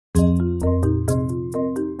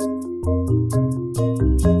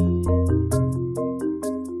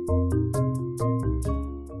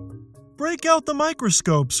out the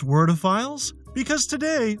microscopes, wordophiles, because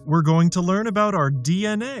today we're going to learn about our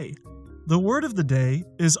DNA. The word of the day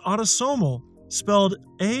is autosomal, spelled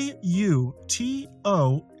A-U-T-O-S-O-M-A-L.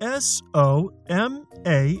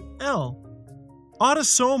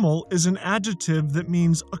 Autosomal is an adjective that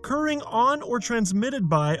means occurring on or transmitted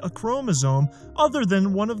by a chromosome other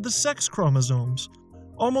than one of the sex chromosomes.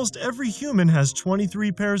 Almost every human has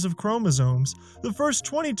 23 pairs of chromosomes. The first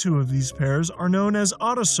 22 of these pairs are known as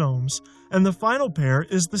autosomes, and the final pair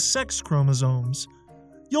is the sex chromosomes.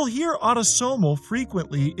 You'll hear autosomal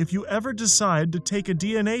frequently if you ever decide to take a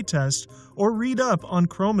DNA test or read up on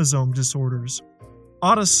chromosome disorders.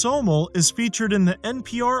 Autosomal is featured in the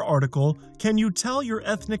NPR article, Can You Tell Your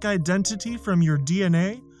Ethnic Identity from Your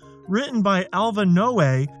DNA?, written by Alva Noe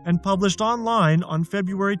and published online on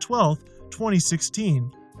February 12,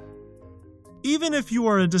 2016. Even if you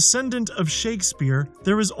are a descendant of Shakespeare,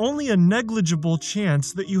 there is only a negligible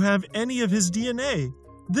chance that you have any of his DNA.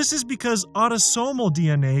 This is because autosomal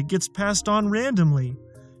DNA gets passed on randomly.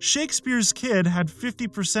 Shakespeare's kid had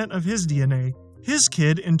 50% of his DNA. His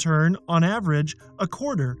kid, in turn, on average, a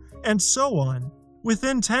quarter, and so on.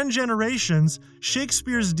 Within 10 generations,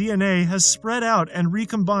 Shakespeare's DNA has spread out and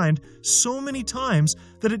recombined so many times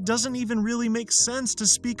that it doesn't even really make sense to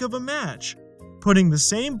speak of a match. Putting the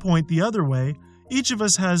same point the other way, each of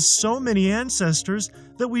us has so many ancestors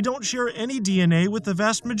that we don't share any DNA with the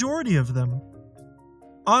vast majority of them.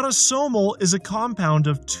 Autosomal is a compound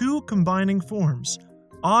of two combining forms.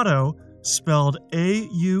 Auto, spelled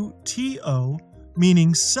A-U-T-O,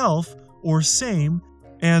 meaning self or same,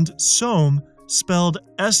 and some, spelled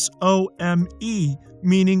S-O-M-E,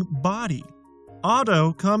 meaning body.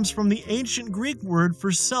 Auto comes from the ancient Greek word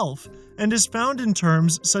for self and is found in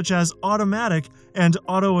terms such as automatic and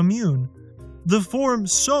autoimmune. The form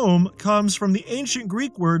some comes from the ancient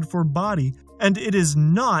Greek word for body, and it is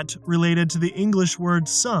not related to the English word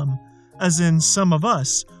some, as in some of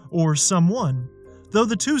us or someone, though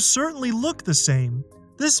the two certainly look the same.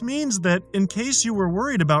 This means that, in case you were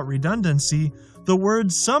worried about redundancy, the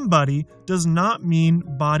word somebody does not mean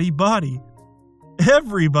body.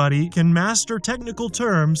 Everybody can master technical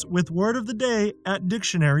terms with Word of the Day at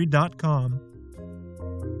dictionary.com.